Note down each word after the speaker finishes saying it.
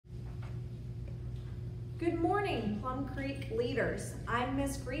Good morning, Plum Creek leaders. I'm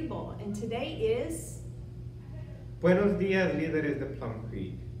Miss Griebel, and today is... Buenos días, líderes de Plum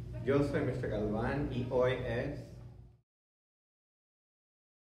Creek. Yo soy Mr. Galván y hoy es...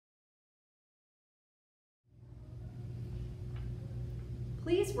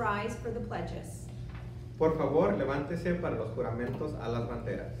 Please rise for the pledges. Por favor, levántese para los juramentos a las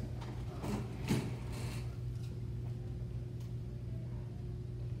banderas.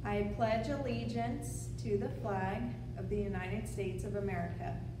 I pledge allegiance to the flag of the United States of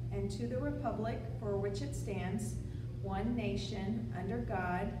America and to the republic for which it stands, one nation, under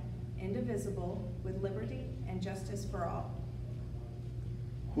God, indivisible, with liberty and justice for all.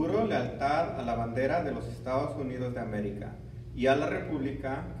 Juro lealtad a la bandera de los Estados Unidos de América y a la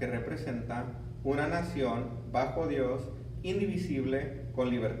república que representa una nación bajo Dios, indivisible, con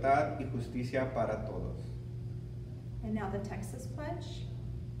libertad y justicia para todos. And now the Texas Pledge.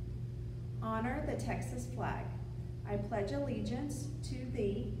 Honor the Texas flag. I pledge allegiance to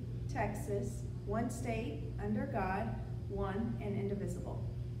thee, Texas, one state, under God, one and indivisible.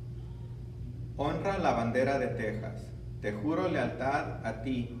 Honra la bandera de Texas. Te juro lealtad a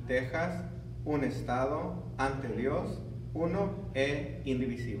ti, Texas, un estado ante Dios, uno e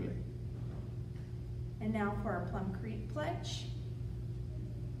indivisible. And now for our Plum Creek Pledge.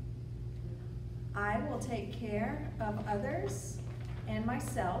 I will take care of others and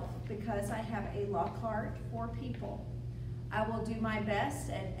myself because I have a locked heart for people. I will do my best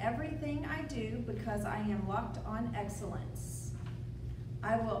at everything I do because I am locked on excellence.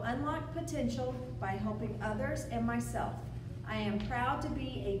 I will unlock potential by helping others and myself. I am proud to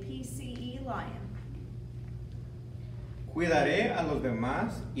be a PCE Lion. Cuidaré a los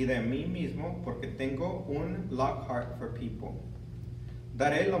demás y de mí mismo porque tengo un locked heart for people.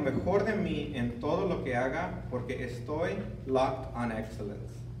 Daré lo mejor de mí en todo lo que haga porque estoy locked on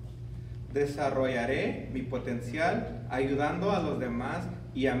excellence. Desarrollaré mi potencial ayudando a los demás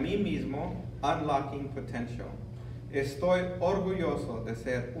y a mí mismo, unlocking potential. Estoy orgulloso de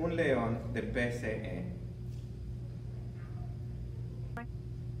ser un león de Pce.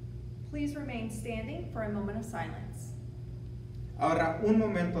 Please remain standing for a moment of silence. Ahora un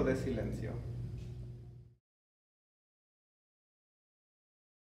momento de silencio.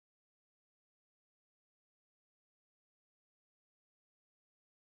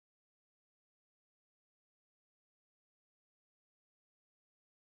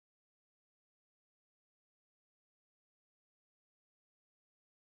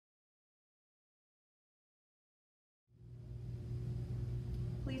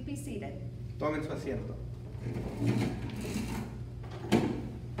 Please be seated. Tomen su asiento.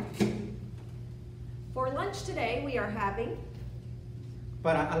 For lunch today, we are having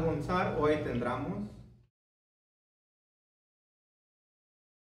Para almorzar hoy tendremos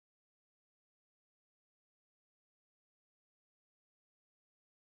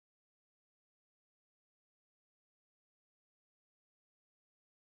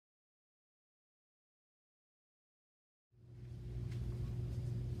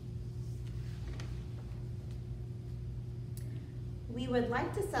We would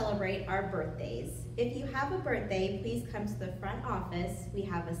like to celebrate our birthdays. If you have a birthday, please come to the front office. We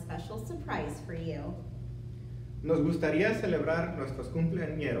have a special surprise for you. Nos gustaría celebrar nuestros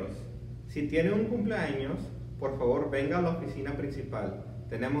cumpleañeros. Si tiene un cumpleaños, por favor venga a la oficina principal.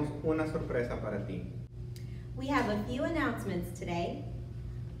 Tenemos una sorpresa para ti. We have a few announcements today.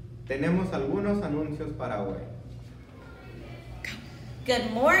 Tenemos algunos anuncios para hoy.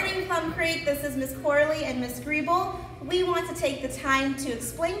 Good morning, Plum Creek. This is Miss Corley and Miss Griebel. We want to take the time to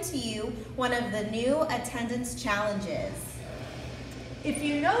explain to you one of the new attendance challenges. If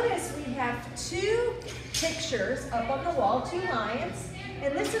you notice, we have two pictures up on the wall, two lions,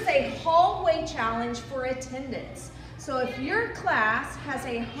 and this is a hallway challenge for attendance. So if your class has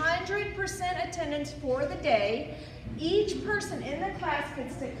 100% attendance for the day, each person in the class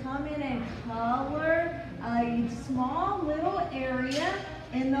gets to come in and color a small little area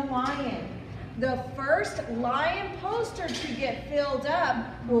in the lion. The first lion poster to get filled up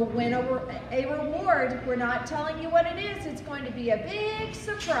will win a reward. We're not telling you what it is. It's going to be a big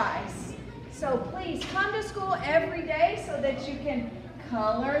surprise. So please come to school every day so that you can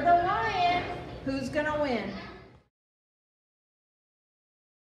color the lion. Who's going to win?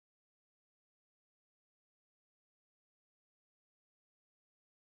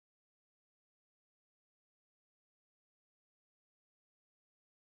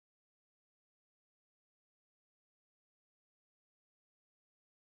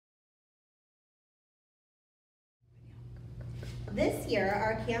 This year,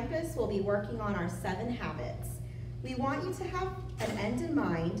 our campus will be working on our 7 habits. We want you to have an end in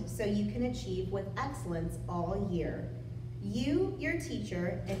mind so you can achieve with excellence all year. You, your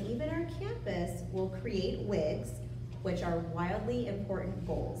teacher, and even our campus will create WIGs, which are wildly important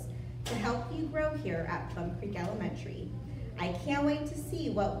goals, to help you grow here at Plum Creek Elementary. I can't wait to see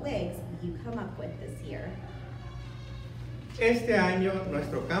what WIGs you come up with this year. Este año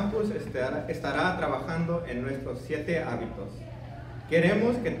nuestro campus estará trabajando en nuestros 7 hábitos.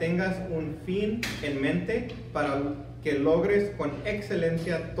 Queremos que tengas un fin en mente para que logres con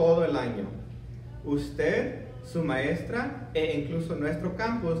excelencia todo el año. Usted, su maestra e incluso nuestro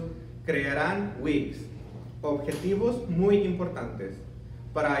campus crearán WIGs, objetivos muy importantes,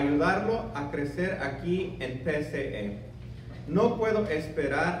 para ayudarlo a crecer aquí en PCE. No puedo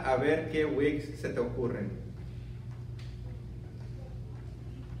esperar a ver qué WIGs se te ocurren.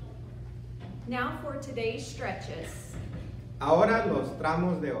 Now for today's stretches. Ahora los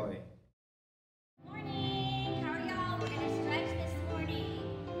tramos de hoy. Morning! How are y'all? We're going to stretch this morning.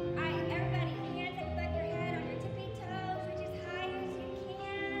 All right, everybody, hands above your head on your tippy toes, reach as high as you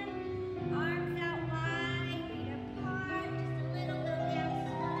can. Arms out wide, feet apart, just a little down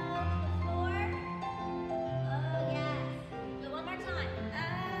slow to the floor. Oh, yes. So one more time.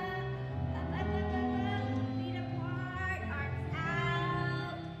 Up, feet apart, arms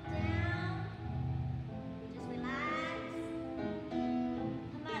out, down. Just relax.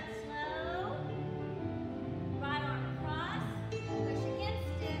 Come up slow. Right arm across. Push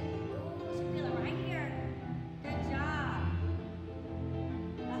against it. Ooh, should feel it right here. Good job.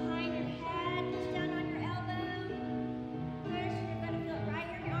 Behind your head. Push down on your elbow. Push. You're going to feel it right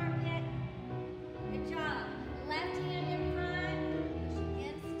here in your armpit. Good job. Left hand in front. Push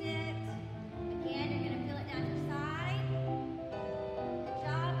against it. Again, you're going to feel it down your side. Good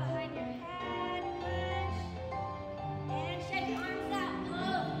job. Behind your head. Push. And shake your arms out.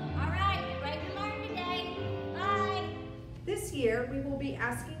 Oh, all right. You're ready to learn today. Bye. This year, we will be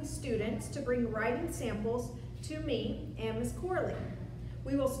asking students to bring writing samples to me and Ms. Corley.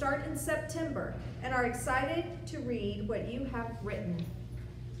 We will start in September and are excited to read what you have written.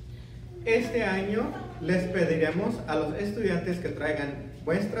 Este año les pediremos a los estudiantes que traigan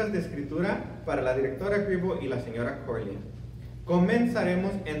muestras de escritura para la directora Gribble y la señora Corley.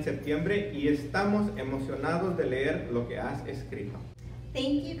 Comenzaremos en septiembre y estamos emocionados de leer lo que has escrito.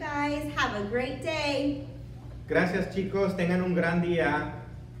 Thank you guys. Have a great day. Gracias chicos, tengan un gran día.